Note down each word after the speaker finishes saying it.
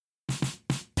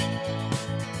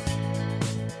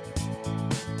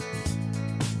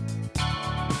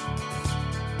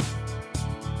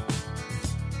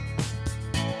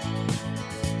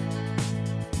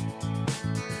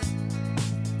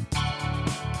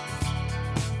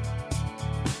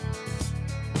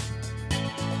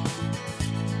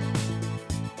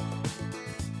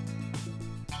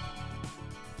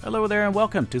Hello there and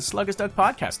welcome to Sluggus Doug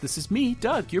Podcast. This is me,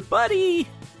 Doug, your buddy.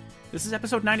 This is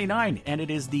episode 99, and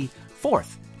it is the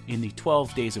fourth in the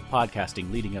 12 days of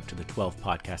podcasting leading up to the 12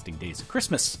 podcasting days of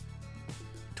Christmas.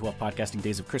 12 podcasting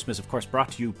days of Christmas, of course,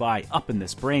 brought to you by Up in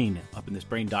This Brain,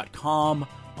 upinthisbrain.com,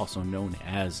 also known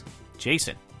as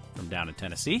Jason from down in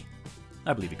Tennessee.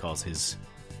 I believe he calls his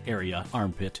area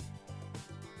armpit.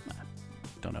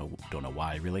 Don't know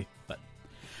why, really, but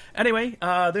anyway,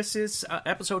 this is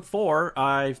episode 4.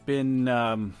 I've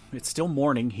been, it's still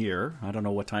morning here. I don't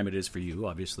know what time it is for you.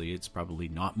 Obviously, it's probably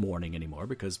not morning anymore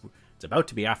because it's about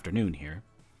to be afternoon here.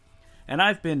 And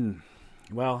I've been,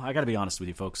 well, I gotta be honest with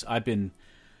you folks. I've been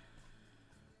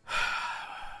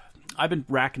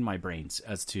racking my brains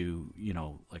as to,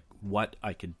 like what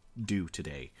I could do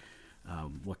today.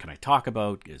 What can I talk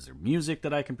about? Is there music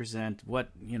that I can present?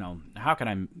 How can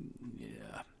I...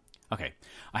 Okay,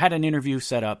 I had an interview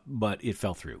set up, but it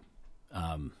fell through.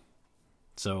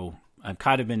 So I've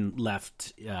kind of been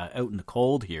left out in the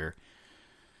cold here.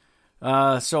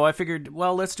 So I figured,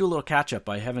 well, let's do a little catch-up.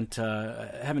 I haven't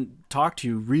talked to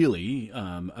you really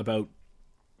about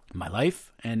my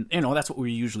life, and that's what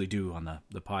we usually do on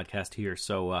the podcast here.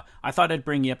 So I thought I'd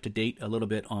bring you up to date a little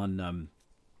bit on...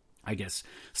 I guess,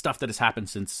 stuff that has happened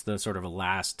since the sort of a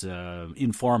last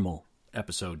informal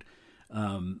episode.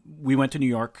 We went to New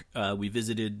York. We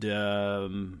visited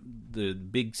the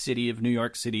big city of New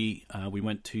York City. We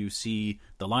went to see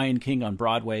The Lion King on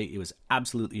Broadway. It was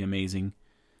absolutely amazing.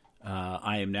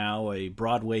 I am now a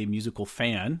Broadway musical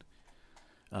fan.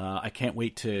 I can't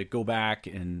wait to go back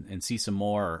and see some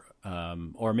more,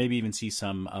 or maybe even see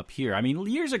some up here. I mean,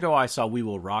 years ago I saw We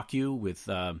Will Rock You with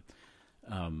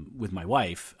my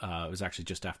wife. It was actually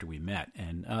just after we met,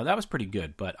 and that was pretty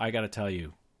good. But I got to tell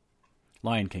you,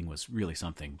 Lion King was really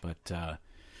something. But a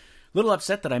little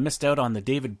upset that I missed out on the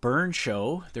David Byrne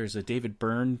show. There's a David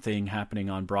Byrne thing happening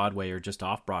on Broadway or just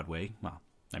off Broadway. Well,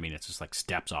 I mean, it's just like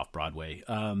steps off Broadway.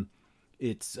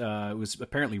 It was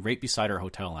apparently right beside our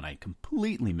hotel, and I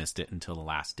completely missed it until the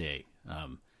last day.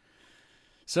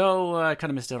 So I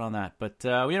kind of missed out on that. But,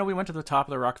 we went to the top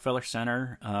of the Rockefeller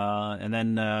Center, and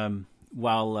then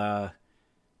while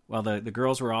the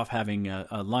girls were off having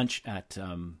a lunch at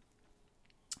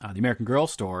the American Girl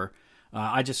store,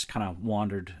 I just kind of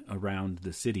wandered around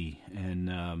the city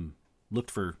and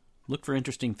looked for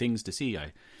interesting things to see.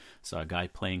 I saw a guy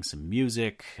playing some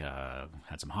music,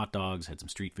 had some hot dogs, had some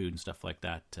street food and stuff like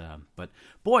that. But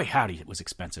boy, howdy, it was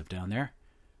expensive down there.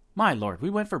 My Lord, we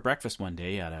went for breakfast one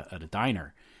day at a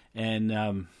diner,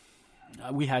 and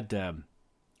we had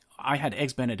I had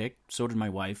eggs Benedict, so did my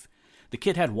wife. The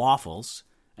kid had waffles,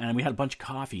 and we had a bunch of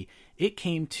coffee. It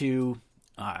came to,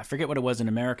 I forget what it was in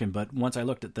American, but once I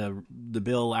looked at the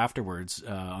bill afterwards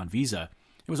on Visa,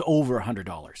 it was over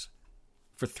 $100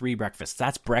 for 3 breakfasts.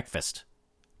 That's breakfast.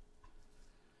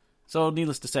 So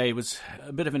needless to say, it was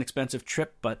a bit of an expensive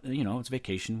trip, but, it's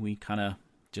vacation. We kind of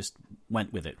just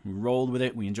went with it. We rolled with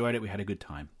it. We enjoyed it. We had a good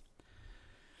time.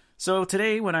 So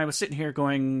today, when I was sitting here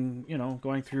going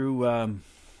through...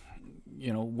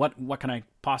 what can I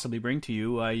possibly bring to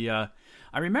you? I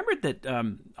remembered that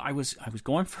I was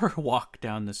going for a walk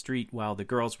down the street while the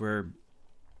girls were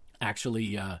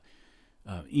actually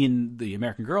in the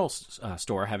American Girl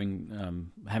store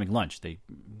having lunch.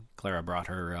 Clara brought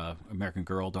her American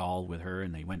Girl doll with her,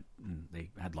 and they went and they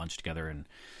had lunch together. And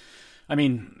I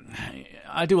mean,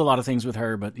 I do a lot of things with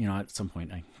her, but at some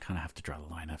point I kind of have to draw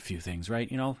the line on a few things,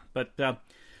 right? But.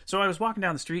 So I was walking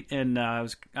down the street, and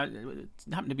it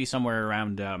happened to be somewhere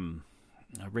around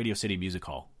Radio City Music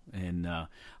Hall. And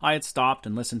I had stopped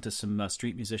and listened to some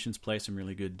street musicians play some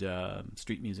really good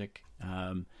street music.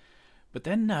 But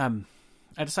then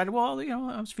I decided, well,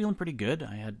 I was feeling pretty good.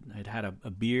 I'd had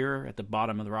a beer at the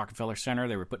bottom of the Rockefeller Center.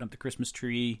 They were putting up the Christmas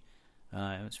tree.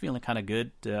 I was feeling kind of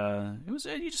good. It was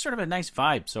just sort of a nice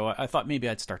vibe. So I thought maybe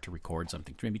I'd start to record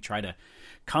something, to maybe try to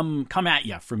come at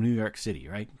you from New York City,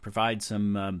 right? Provide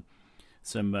some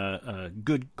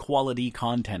good quality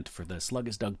content for the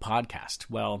Sluggus Doug podcast.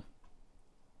 Well,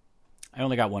 I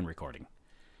only got one recording,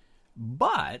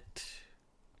 but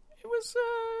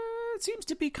it seems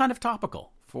to be kind of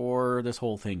topical for this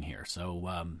whole thing here.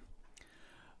 So,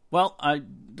 well, I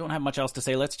don't have much else to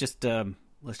say. Let's just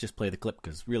play the clip,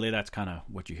 because really that's kind of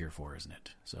what you're here for, isn't it?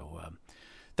 So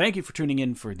thank you for tuning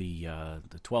in for the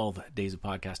 12 days of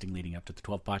podcasting leading up to the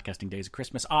 12 podcasting days of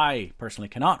Christmas. I personally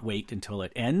cannot wait until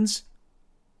it ends.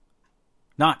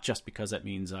 Not just because that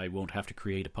means I won't have to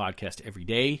create a podcast every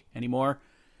day anymore,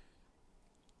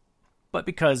 but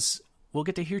because we'll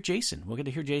get to hear Jason. We'll get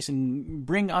to hear Jason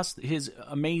bring us his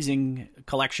amazing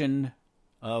collection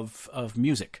of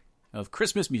music, of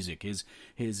Christmas music, his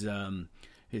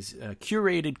his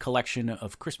curated collection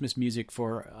of Christmas music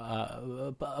for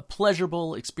a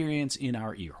pleasurable experience in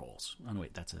our ear holes. Oh, no,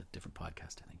 wait, that's a different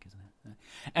podcast, I think, isn't it?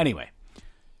 Anyway,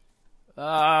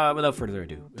 without further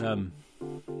ado,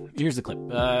 here's the clip.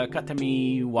 Cut to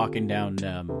me walking down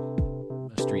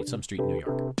some street in New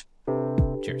York.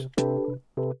 Cheers.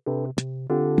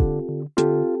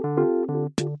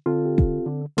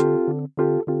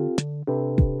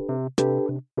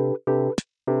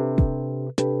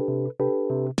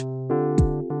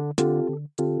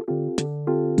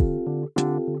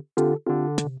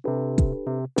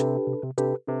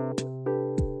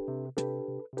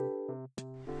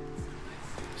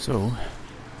 So,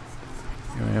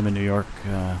 here I am in New York.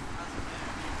 I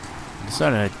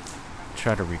decided I'd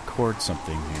try to record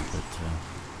something here, but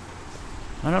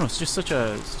I don't know. It's just such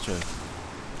a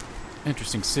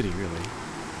interesting city, really.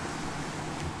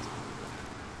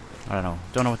 I don't know.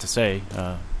 Don't know what to say.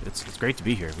 It's great to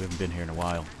be here. We haven't been here in a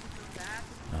while.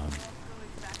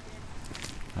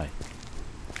 Hi.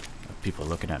 People are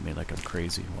looking at me like I'm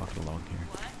crazy walking along here.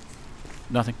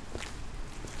 Nothing.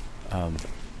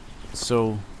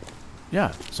 So,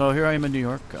 yeah. So here I am in New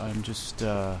York. I'm just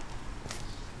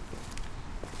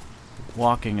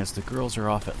walking as the girls are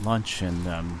off at lunch, and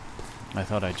I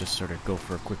thought I'd just sort of go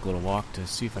for a quick little walk to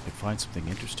see if I could find something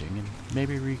interesting and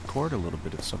maybe record a little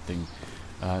bit of something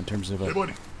in terms of Hey,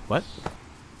 buddy. What?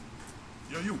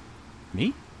 Yeah, you.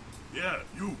 Me? Yeah,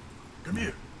 you. Come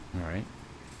here. All right.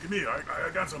 Come here. I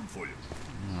got something for you.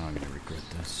 Oh, I'm gonna regret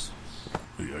this.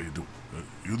 Hey, how you doing?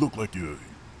 You look like you're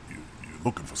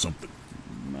looking for something.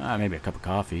 Maybe a cup of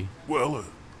coffee. Well,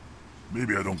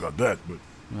 maybe I don't got that, but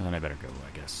Well, then I better go,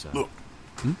 I guess. look.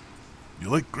 You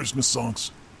like Christmas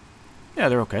songs? Yeah,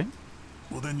 they're okay.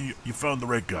 Well, then you found the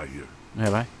right guy here.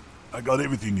 Have I? I got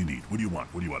everything you need. What do you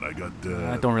want? What do you want? I got.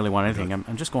 I don't really want anything.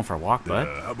 I'm just going for a walk, bud.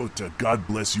 How about God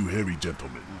Bless You, Hairy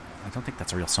Gentleman? I don't think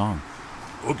that's a real song.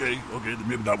 Okay, then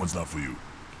maybe that one's not for you.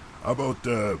 How about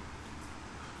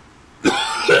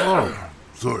Oh,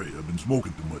 Sorry, I've been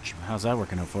smoking too much. how's that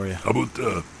working out for you? How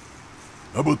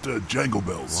about Jangle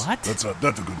Bells? What? That's a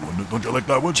good one. Don't you like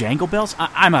that one? Jangle Bells?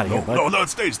 I'm out of here, bud. No,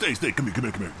 stay. Come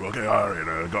here. Okay, all right,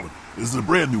 I got one. This is a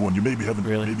brand new one. You maybe haven't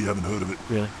Really? heard of it.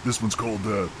 Really? This one's called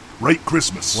Right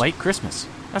Christmas. White Christmas.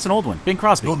 That's an old one. Bing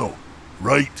Crosby. No.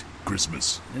 Right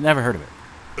Christmas. Never heard of it.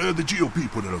 The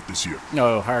GOP put it out this year.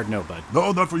 No, hard no, bud.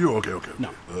 No, not for you. Okay. No.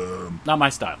 Not my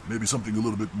style. Maybe something a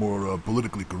little bit more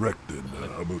politically correct then.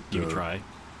 How about Give it a try.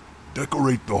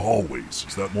 Decorate the Hallways?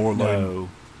 Is that more like... No.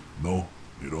 No?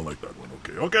 You don't like that one.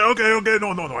 Okay. No.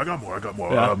 I got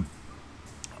more. Yeah.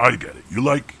 I get it. You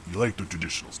like the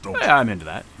traditionals, don't you? Yeah, I'm into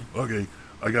that. Okay.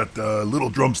 I got Little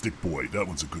Drumstick Boy. That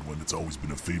one's a good one. It's always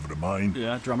been a favorite of mine.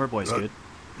 Yeah, Drummer Boy's good.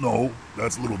 No,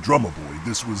 that's Little Drummer Boy.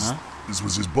 This was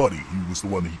his buddy. He was the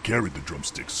one that he carried the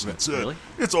drumsticks. Really?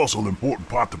 It's also an important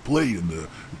part to play in the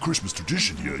Christmas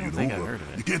tradition here. I don't think I've heard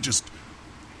of it. You can't just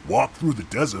walk through the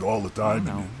desert all the time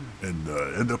and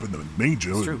end up in the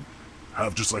manger. It's true. And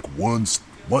have just like one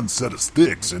set of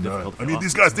sticks. And difficult to I mean, walk.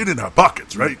 these guys, they didn't have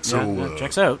pockets, right? Yeah,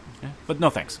 checks out. Yeah, but no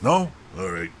thanks. No? All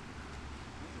right.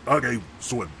 Okay,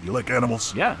 so what, you like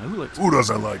animals? Yeah, who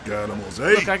doesn't like animals?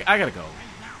 Hey, Look, I gotta go.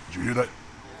 did you hear that?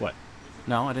 What?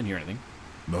 No, I didn't hear anything.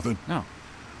 Nothing? No.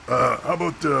 How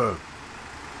about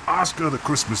Oscar the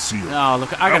Christmas Seal? No,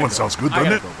 look, I gotta That one go. sounds good, I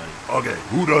doesn't gotta it? go, buddy. Okay,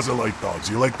 who doesn't like dogs?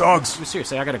 You like dogs?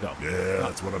 Seriously, I gotta go. Yeah,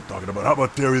 that's what I'm talking about. How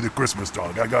about Terry the Christmas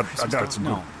dog? I got some.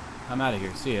 No, I'm out of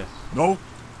here. See ya. No?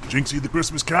 Jinxie the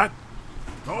Christmas cat?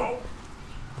 No?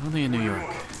 Only in New York.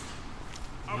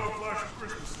 How about Flash the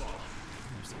Christmas dog?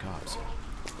 There's the cops.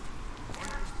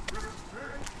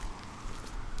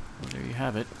 Well, there you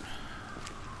have it.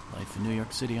 Life in New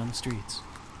York City on the streets.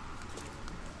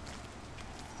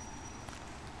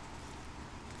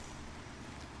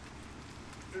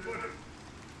 Hey, buddy.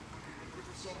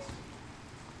 Christmas songs.